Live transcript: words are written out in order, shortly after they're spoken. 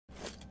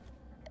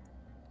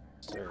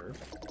serve.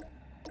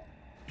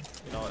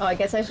 You know, oh, I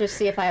guess I should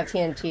see if I have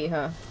TNT,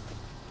 huh?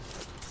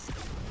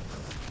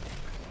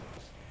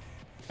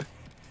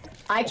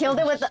 I killed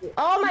it with the-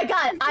 oh my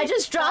god, I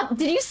just dropped-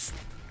 did you s-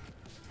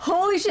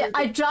 holy shit,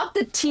 I dropped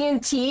the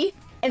TNT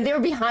and they were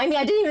behind me,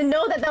 I didn't even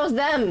know that that was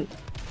them!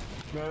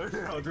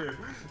 No, dude.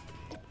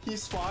 He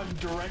spawned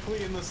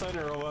directly in the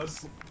center of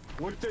us,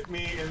 looked at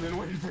me, and then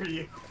waited for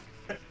you.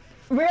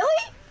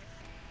 Really?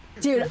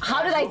 Dude,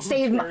 how did I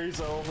save my-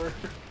 over.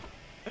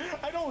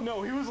 I don't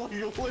know, he was like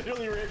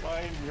literally right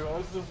behind you, I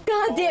was just-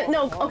 God damn,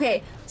 no,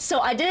 okay, so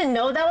I didn't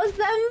know that was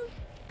them,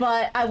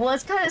 but I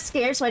was kind of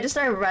scared, so I just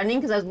started running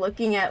because I was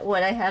looking at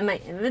what I had in my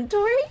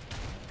inventory.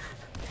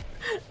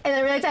 And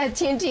I realized I had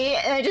TNT,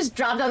 and I just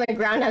dropped on the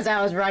ground as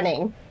I was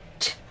running.